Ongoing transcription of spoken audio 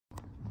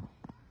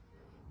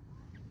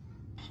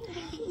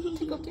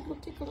Tickle, tickle, tickle,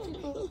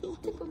 tickle.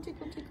 Tickle,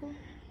 tickle, tickle.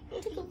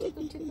 Tickle,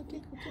 tickle, tickle,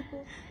 tickle,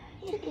 tickle.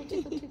 Tickle,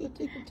 tickle, tickle,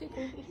 tickle,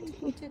 tickle.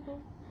 Tickle,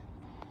 tickle.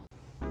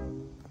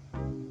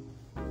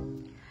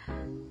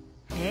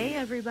 Hey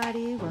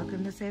everybody,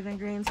 welcome to Saving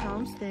Green's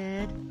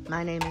Homestead.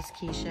 My name is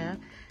Keisha,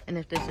 and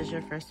if this is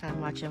your first time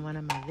watching one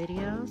of my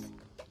videos,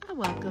 I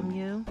welcome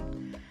you.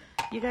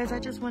 You guys, I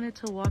just wanted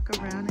to walk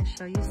around and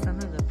show you some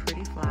of the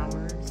pretty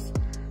flowers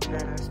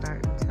that are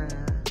starting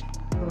to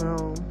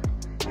bloom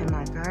in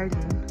my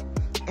garden,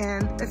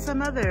 and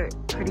some other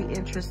pretty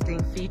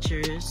interesting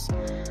features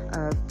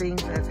of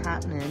things that's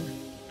happening.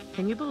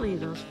 Can you believe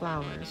those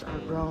flowers are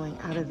growing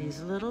out of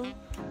these little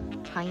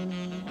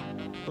tiny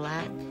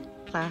black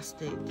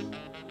plastic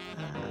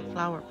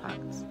flower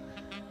pots?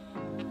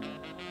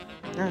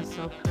 That's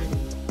so pretty.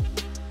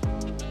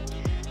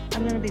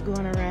 I'm going to be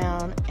going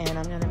around and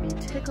I'm going to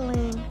be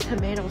tickling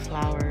tomato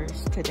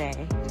flowers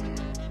today.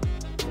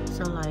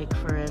 So like,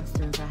 for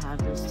instance, I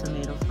have this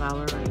tomato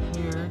flower right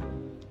here,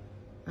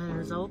 and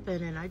it's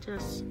open, and I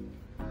just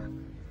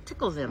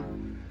tickle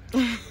them.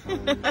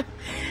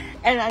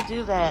 And I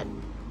do that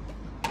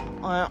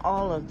on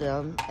all of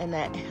them, and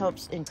that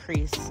helps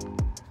increase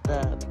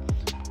the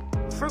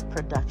fruit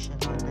production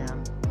on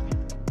them,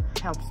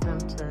 helps them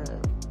to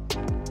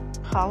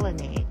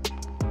pollinate,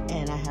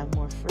 and I have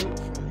more fruit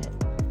from it.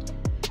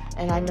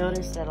 And I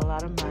noticed that a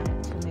lot of my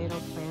tomato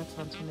plants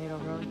on Tomato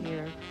Road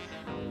here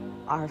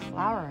are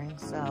flowering.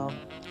 So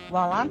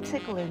while I'm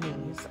tickling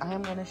these, I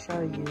am going to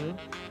show you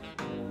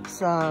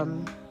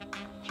some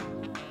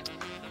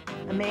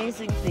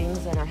amazing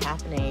things that are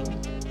happening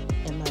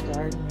in my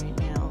garden right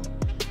now.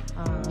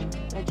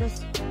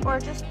 Or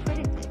just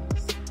pretty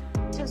things,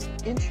 just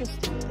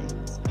interesting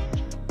things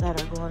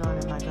that are going on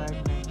in my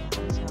garden right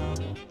now.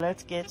 So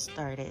let's get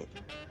started.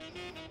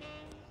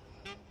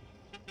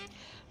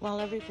 While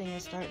everything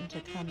is starting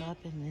to come up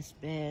in this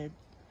bed,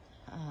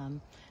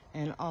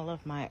 and all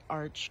of my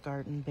arch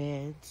garden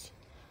beds,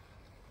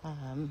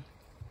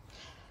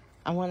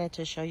 I wanted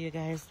to show you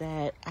guys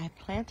that I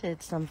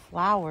planted some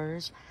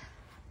flowers.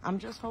 I'm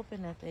just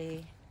hoping that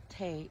they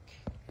take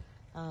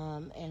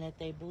and that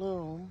they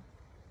bloom.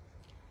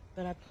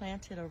 But I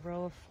planted a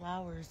row of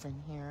flowers in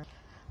here.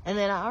 And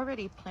then I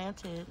already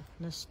planted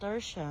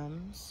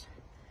nasturtiums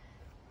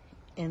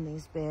in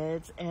these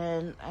beds.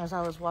 And as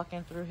I was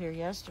walking through here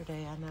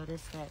yesterday, I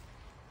noticed that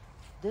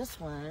this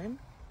one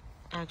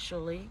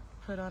actually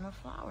put on a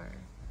flower.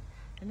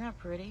 Isn't that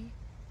pretty?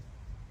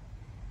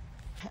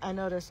 I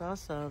noticed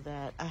also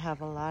that I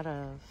have a lot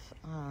of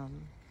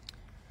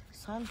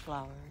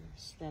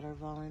sunflowers that are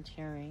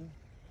volunteering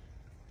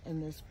in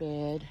this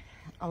bed,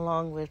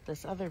 along with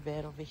this other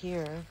bed over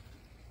here.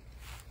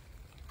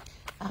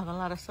 I have a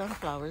lot of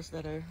sunflowers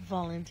that are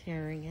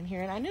volunteering in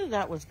here, and I knew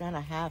that was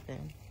gonna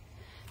happen.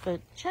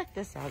 But check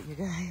this out, you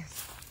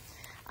guys.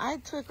 I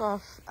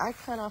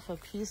cut off a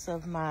piece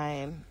of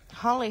my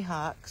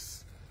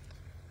hollyhocks,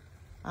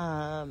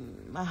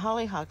 my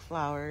hollyhock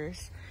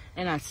flowers,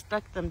 and I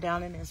stuck them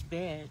down in this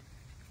bed.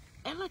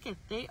 And look at,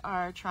 they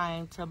are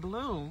trying to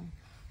bloom.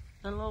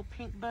 The little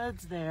pink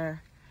buds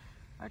there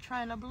are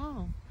trying to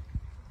bloom.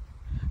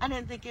 I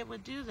didn't think it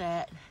would do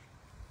that.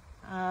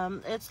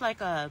 It's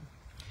like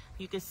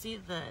you can see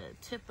the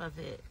tip of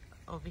it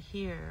over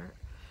here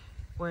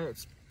where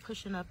it's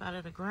pushing up out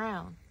of the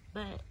ground.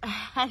 But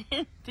I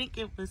didn't think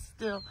it would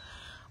still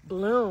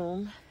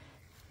bloom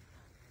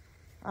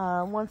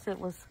once it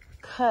was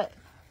cut.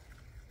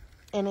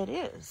 And it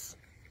is.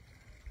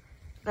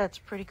 That's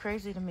pretty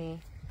crazy to me.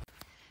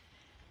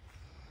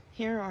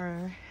 Here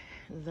are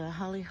the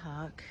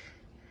hollyhock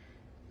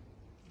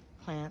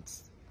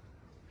plants.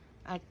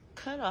 I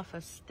cut off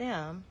a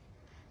stem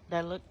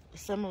that looked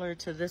similar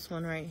to this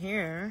one right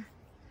here,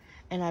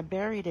 and I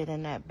buried it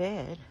in that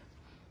bed,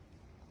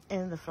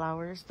 and the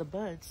flowers, the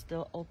buds,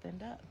 still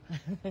opened up.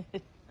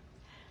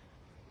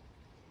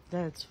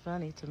 That's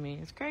funny to me.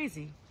 It's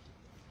crazy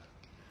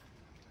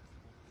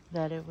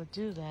that it would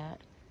do that.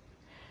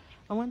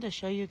 I wanted to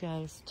show you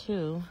guys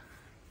too.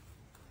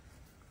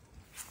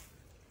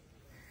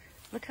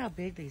 Look how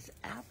big these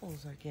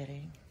apples are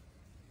getting.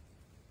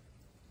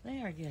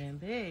 They are getting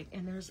big,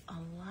 and there's a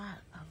lot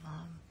of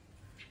them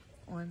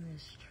on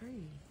this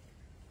tree.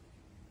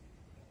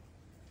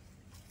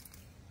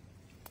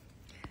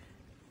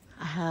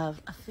 I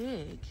have a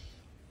fig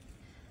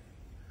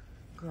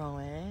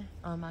growing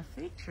on my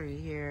fig tree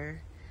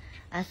here.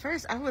 At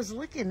first I was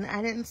looking,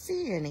 I didn't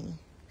see any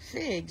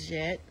figs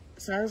yet.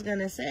 So I was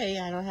gonna say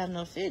I don't have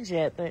no figs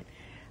yet, but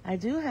I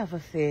do have a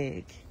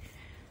fig.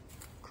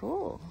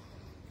 Cool.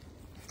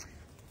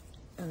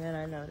 And then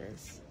I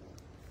noticed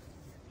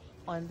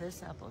on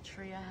this apple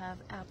tree I have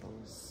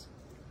apples.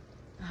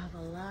 I have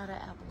a lot of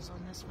apples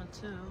on this one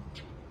too.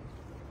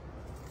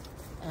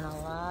 And a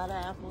lot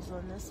of apples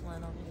on this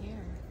one over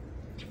here.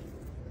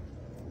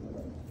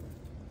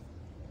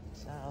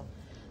 So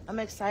I'm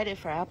excited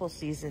for apple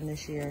season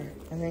this year.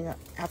 I think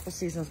apple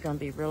season is gonna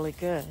be really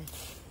good.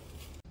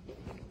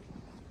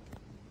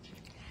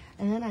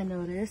 And then I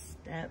noticed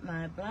that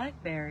my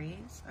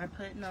blackberries are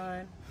putting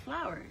on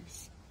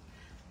flowers.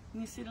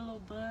 You see the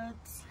little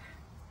buds?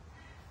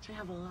 They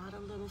have a lot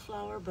of little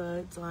flower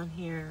buds on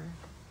here.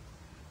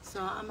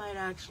 So I might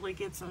actually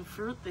get some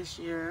fruit this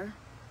year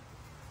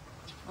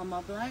on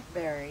my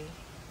blackberry.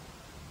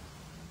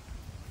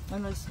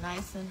 It looks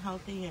nice and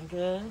healthy and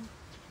good.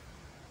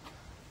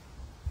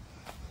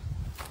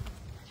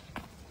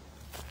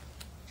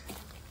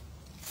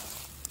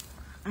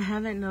 I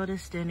haven't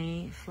noticed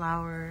any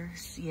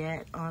flowers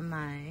yet on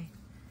my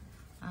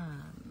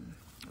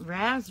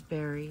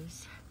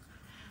raspberries,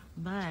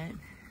 but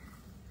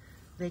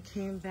they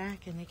came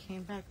back, and they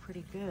came back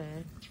pretty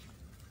good.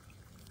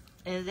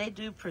 And they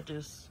do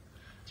produce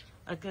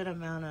a good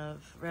amount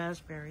of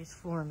raspberries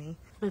for me.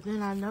 But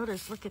then I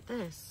noticed, look at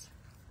this.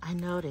 I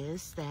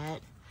noticed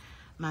that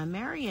my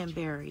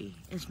Marionberry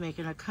is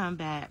making a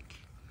comeback.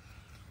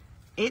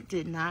 It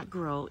did not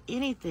grow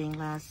anything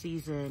last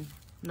season.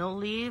 No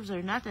leaves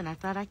or nothing. I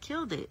thought I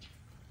killed it.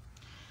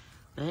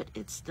 But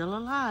it's still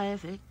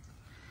alive. It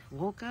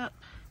woke up.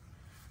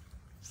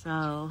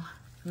 So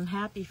I'm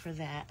happy for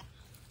that.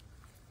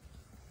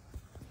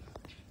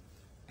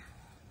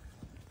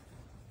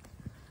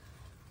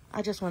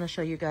 I just want to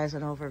show you guys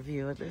an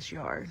overview of this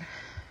yard.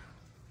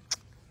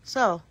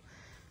 So,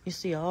 you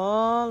see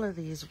all of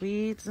these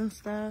weeds and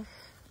stuff.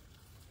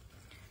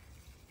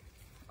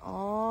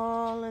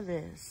 All of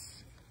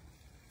this.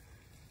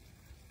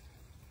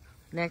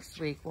 Next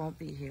week won't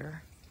be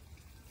here.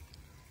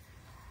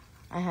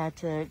 I had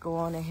to go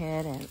on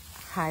ahead and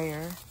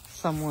hire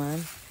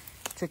someone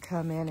to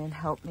come in and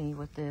help me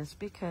with this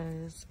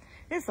because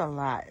it's a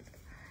lot.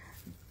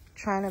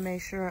 Trying to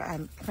make sure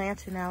I'm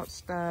planting out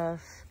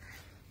stuff,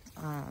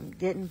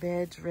 getting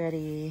beds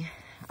ready.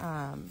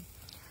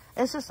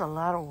 It's just a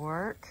lot of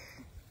work.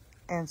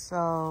 And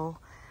so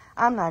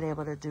I'm not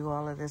able to do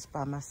all of this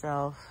by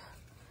myself.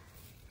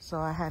 So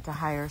I had to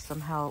hire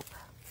some help.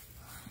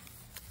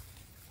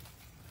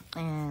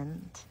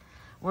 And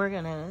we're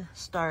gonna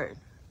start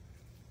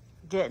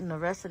getting the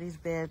rest of these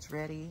beds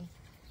ready.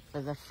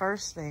 But the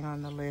first thing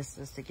on the list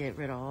is to get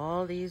rid of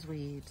all these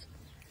weeds.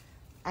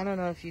 I don't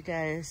know if you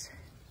guys,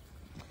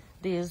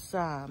 these,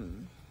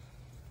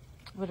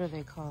 what are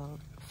they called?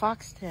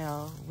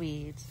 Foxtail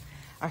weeds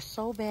are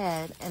so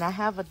bad. And I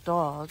have a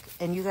dog,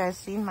 and you guys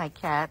seen my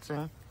cats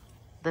and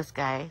this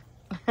guy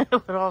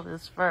with all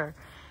this fur.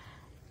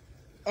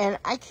 And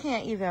I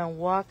can't even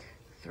walk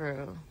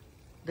through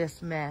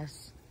this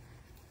mess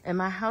in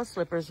my house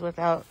slippers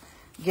without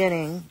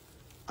getting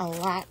a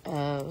lot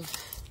of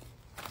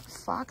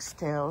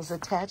foxtails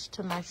attached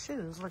to my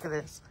shoes. Look at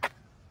this.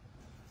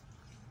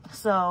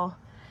 So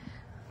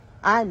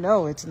I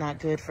know it's not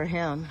good for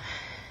him.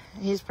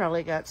 He's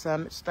probably got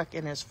some stuck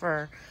in his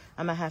fur.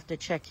 I'm gonna have to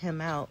check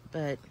him out,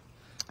 but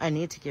I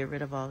need to get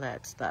rid of all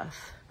that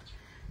stuff.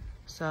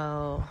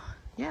 So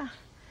yeah,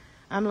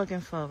 I'm looking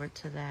forward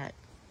to that.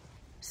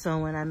 So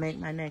when I make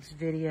my next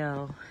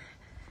video,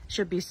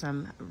 should be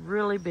some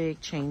really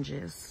big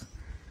changes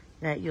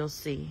that you'll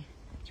see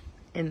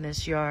in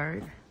this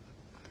yard.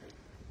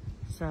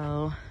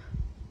 So,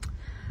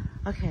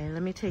 okay,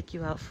 let me take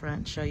you out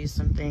front, show you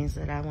some things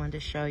that I wanted to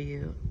show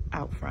you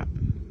out front.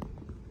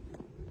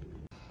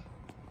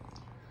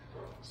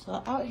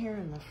 So out here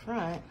in the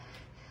front,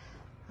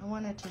 I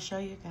wanted to show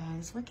you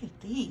guys, look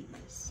at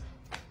these.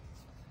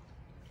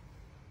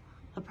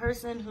 The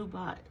person who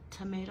bought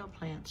tomato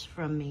plants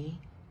from me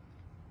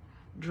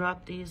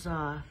dropped these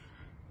off.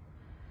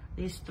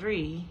 These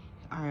three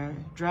are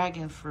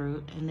dragon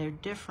fruit, and they're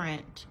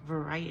different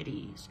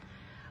varieties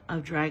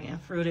of dragon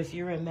fruit. If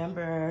you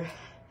remember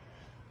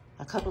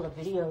a couple of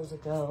videos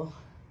ago,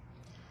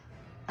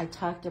 I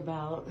talked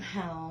about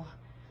how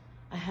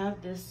I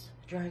have this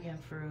dragon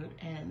fruit,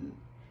 and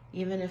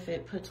even if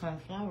it puts on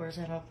flowers,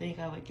 I don't think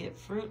I would get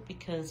fruit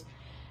because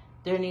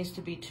there needs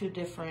to be two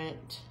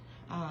different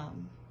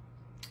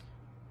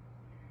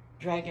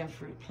dragon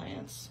fruit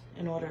plants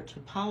in order to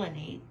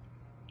pollinate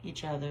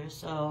each other.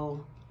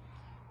 So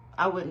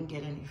I wouldn't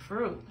get any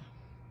fruit.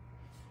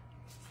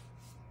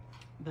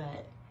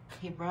 But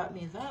he brought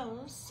me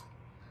those,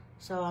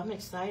 so I'm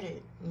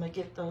excited. I'm gonna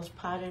get those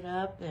potted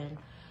up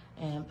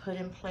and put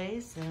in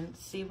place and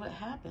see what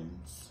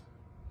happens.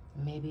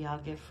 Maybe I'll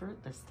get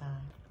fruit this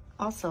time.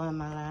 Also, in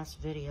my last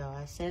video,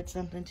 I said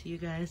something to you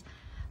guys.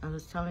 I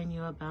was telling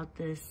you about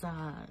this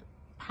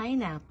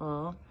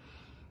pineapple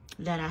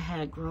that I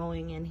had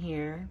growing in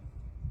here.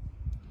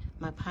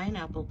 My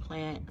pineapple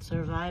plant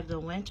survived the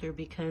winter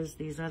because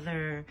these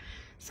other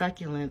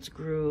succulents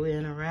grew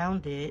in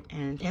around it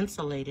and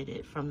insulated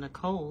it from the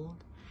cold.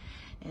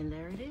 And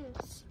there it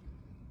is.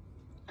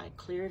 I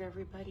cleared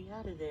everybody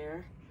out of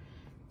there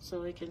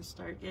so it can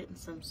start getting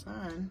some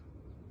sun.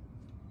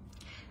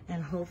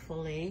 And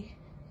hopefully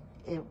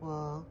it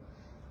will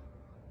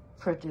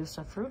produce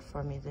a fruit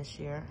for me this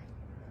year.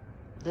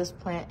 This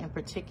plant in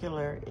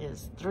particular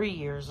is 3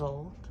 years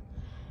old.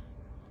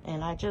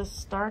 And I just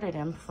started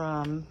him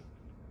from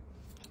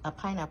a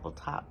pineapple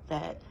top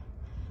that,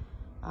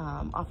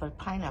 off a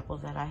pineapple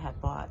that I had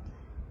bought.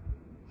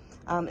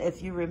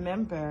 If you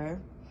remember,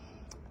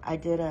 I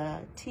did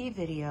a tea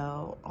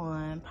video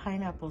on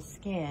pineapple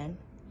skin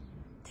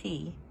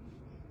tea,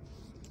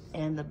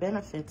 and the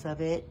benefits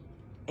of it.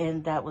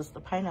 And that was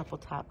the pineapple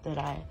top that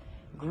I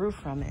grew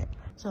from it.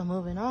 So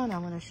moving on, I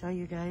want to show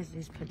you guys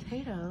these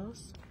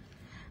potatoes.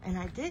 And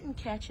I didn't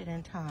catch it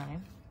in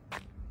time,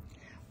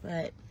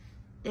 but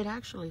it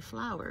actually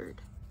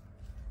flowered.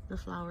 The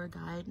flower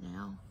died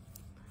now,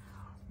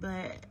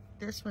 but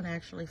this one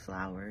actually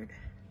flowered.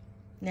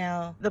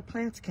 Now, the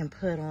plants can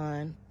put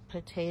on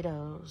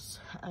potatoes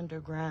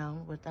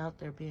underground without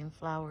there being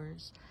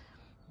flowers,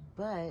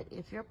 but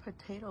if your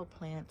potato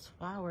plants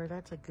flower,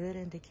 that's a good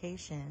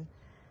indication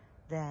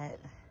that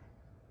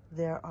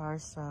there are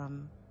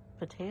some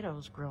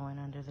potatoes growing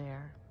under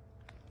there.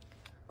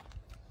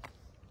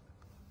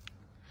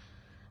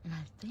 And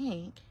I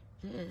think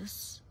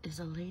this is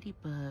a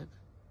ladybug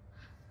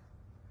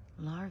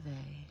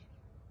larvae.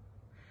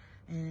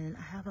 And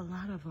I have a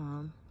lot of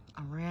them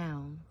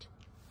around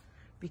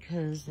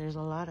because there's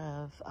a lot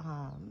of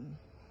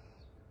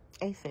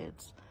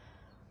aphids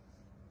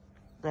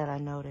that I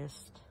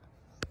noticed.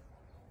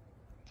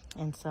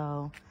 And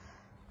so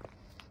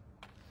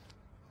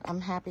I'm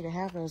happy to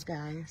have those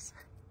guys.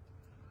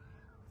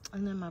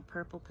 And then my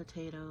purple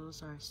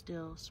potatoes are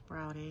still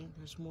sprouting.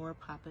 There's more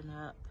popping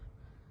up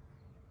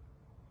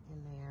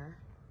in there.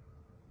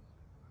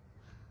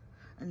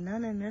 And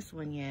none in this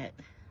one yet,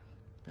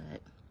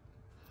 but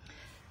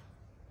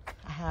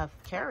I have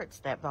carrots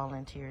that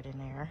volunteered in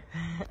there.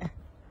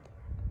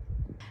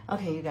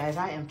 Okay, you guys,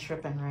 I am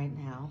tripping right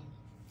now.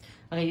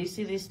 Okay, you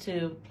see these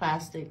two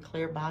plastic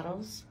clear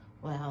bottles?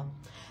 Well,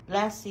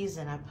 last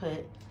season I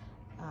put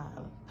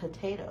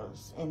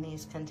potatoes in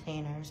these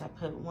containers. I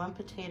put one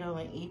potato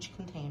in each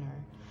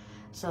container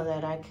so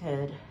that I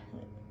could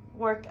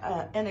work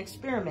an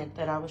experiment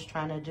that I was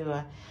trying to do.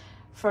 I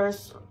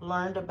first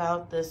learned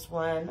about this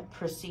one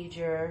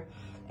procedure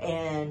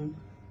and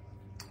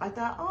I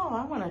thought, oh,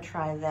 I want to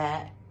try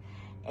that.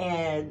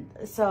 And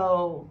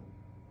so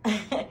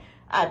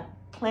I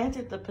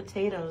planted the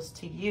potatoes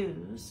to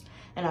use,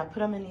 and I put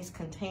them in these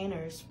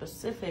containers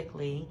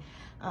specifically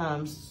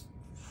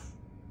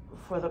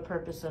for the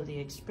purpose of the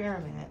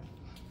experiment.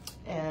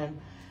 And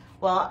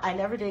well, I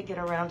never did get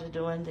around to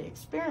doing the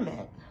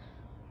experiment.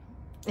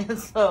 And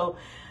so,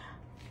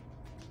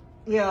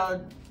 you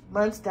know,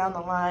 months down the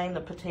line,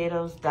 the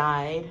potatoes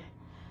died.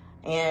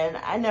 And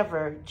I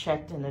never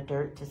checked in the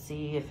dirt to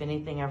see if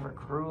anything ever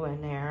grew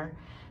in there.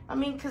 I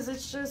mean, because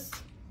it's just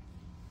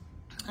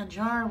a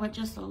jar with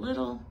just a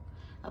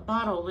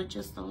bottle with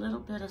just a little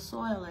bit of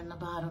soil in the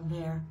bottom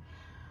there.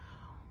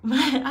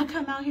 But I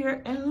come out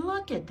here and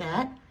look at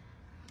that.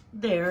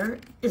 There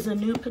is a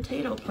new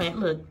potato plant.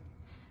 Look,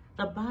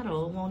 the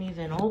bottle won't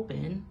even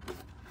open.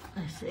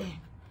 Let's see.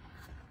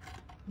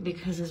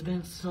 Because it's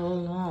been so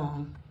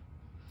long.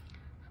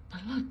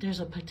 But look,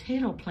 there's a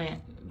potato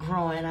plant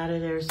growing out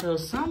of there. So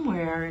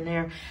somewhere in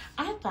there,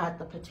 I thought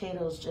the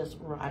potatoes just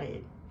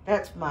rotted.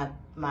 That's my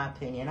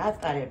opinion. I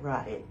thought it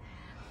rotted.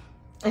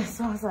 And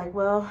so I was like,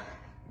 well,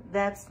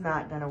 that's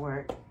not gonna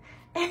work.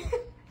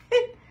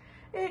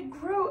 It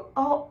grew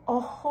a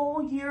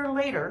whole year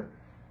later.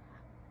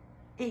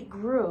 It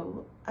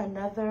grew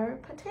another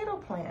potato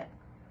plant.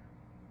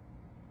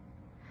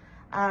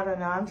 I don't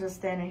know, I'm just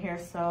standing here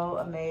so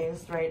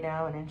amazed right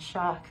now and in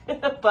shock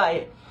by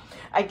it.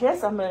 I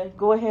guess I'm gonna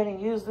go ahead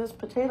and use this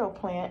potato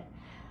plant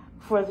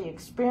for the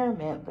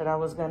experiment that I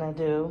was gonna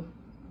do.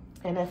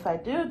 And if I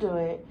do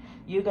it,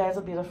 you guys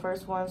will be the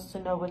first ones to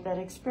know what that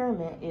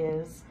experiment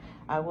is.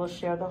 I will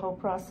share the whole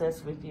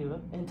process with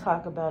you and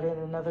talk about it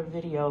in another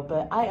video,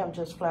 but I am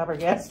just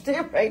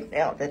flabbergasted right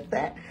now that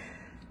that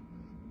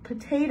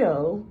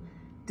potato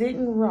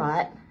didn't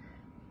rot.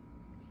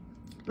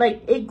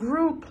 Like, it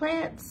grew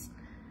plants,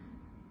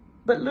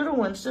 but little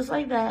ones just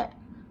like that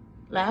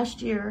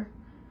last year,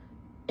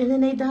 and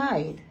then they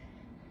died.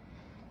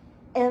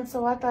 And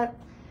so I thought,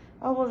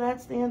 oh, well,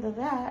 that's the end of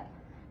that.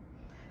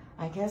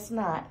 I guess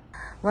not.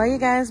 Well, you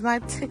guys, my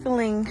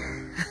tickling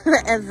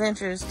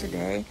adventures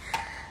today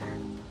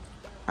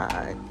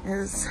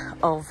is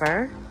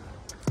over.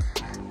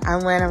 I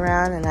went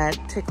around and I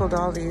tickled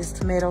all these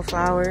tomato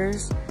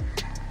flowers,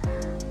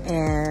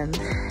 and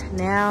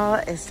now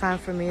it's time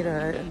for me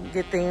to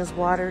get things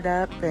watered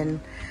up and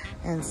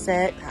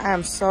set.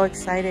 I'm so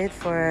excited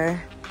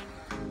for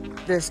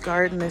this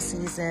garden this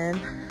season,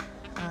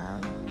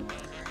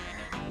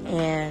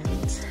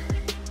 and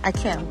I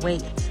can't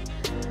wait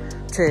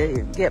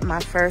to get my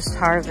first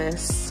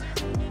harvest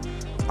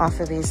off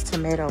of these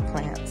tomato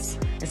plants.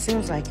 It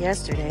seems like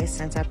yesterday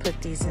since I put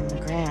these in the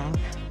ground,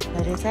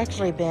 but it's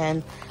actually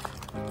been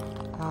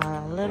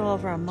a little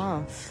over a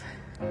month,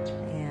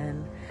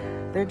 and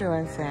they're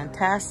doing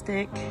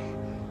fantastic,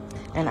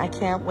 and I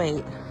can't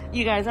wait.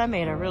 You guys, I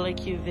made a really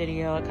cute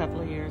video a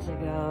couple of years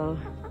ago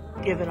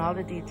giving all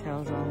the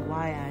details on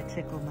why I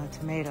tickle my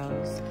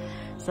tomatoes.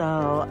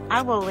 So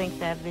I will link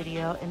that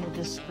video in the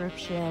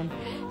description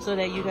so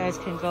that you guys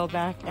can go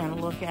back and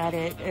look at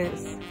it.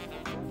 It's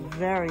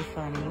very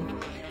funny.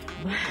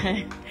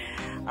 But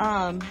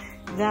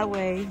that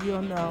way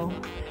you'll know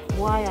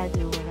why I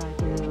do what I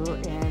do,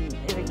 and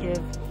it'll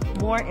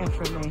give more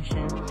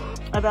information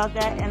about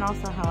that, and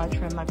also how I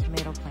trim my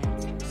tomato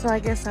plants. So I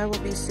guess I will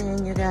be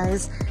seeing you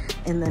guys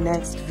in the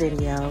next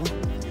video.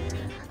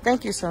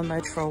 Thank you so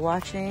much for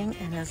watching,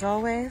 and as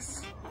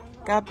always,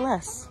 God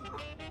bless.